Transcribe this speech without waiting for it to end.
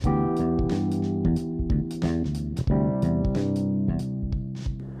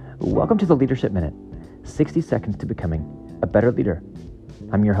Welcome to the Leadership Minute, 60 seconds to becoming a better leader.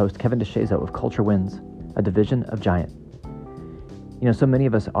 I'm your host, Kevin DeShazo of Culture Wins, a division of Giant. You know, so many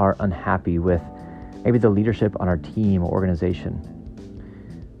of us are unhappy with maybe the leadership on our team or organization,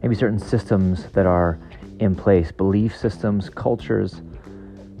 maybe certain systems that are in place, belief systems, cultures,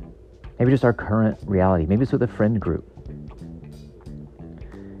 maybe just our current reality. Maybe it's with a friend group.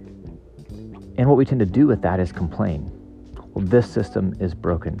 And what we tend to do with that is complain. Well, this system is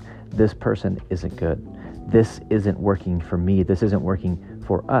broken. This person isn't good. This isn't working for me. This isn't working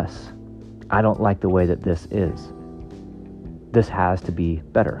for us. I don't like the way that this is. This has to be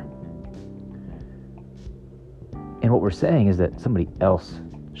better. And what we're saying is that somebody else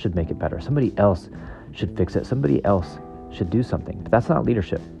should make it better. Somebody else should fix it. Somebody else should do something. But that's not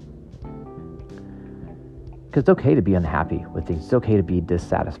leadership. Because it's okay to be unhappy with things. It's okay to be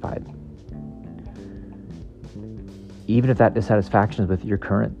dissatisfied. Even if that dissatisfaction is with your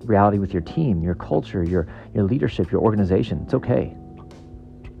current reality, with your team, your culture, your leadership, your organization, it's okay.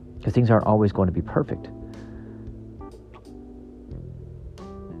 Because things aren't always going to be perfect.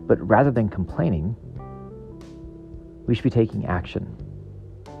 But rather than complaining, we should be taking action.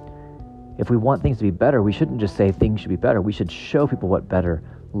 If we want things to be better, we shouldn't just say things should be better. We should show people what better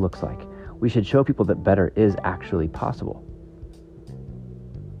looks like. We should show people that better is actually possible.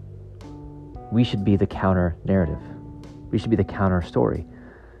 We should be the counter narrative. We should be the counter story.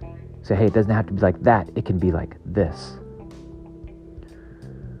 Say, hey, it doesn't have to be like that. It can be like this.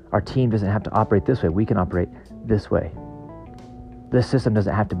 Our team doesn't have to operate this way. We can operate this way. This system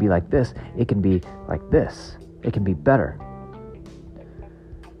doesn't have to be like this. It can be like this. It can be better.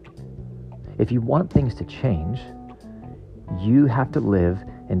 If you want things to change, you have to live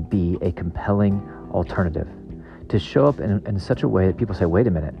and be a compelling alternative. To show up in such a way that people say, wait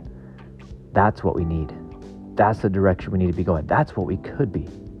a minute, that's what we need. That's the direction we need to be going. That's what we could be.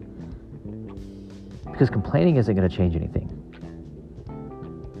 Because complaining isn't going to change anything.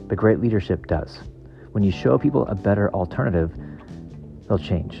 But great leadership does. When you show people a better alternative, they'll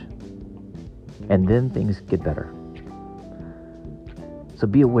change. And then things get better. So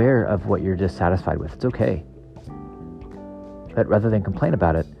be aware of what you're dissatisfied with. It's okay. But rather than complain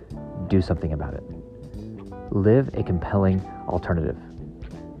about it, do something about it. Live a compelling alternative.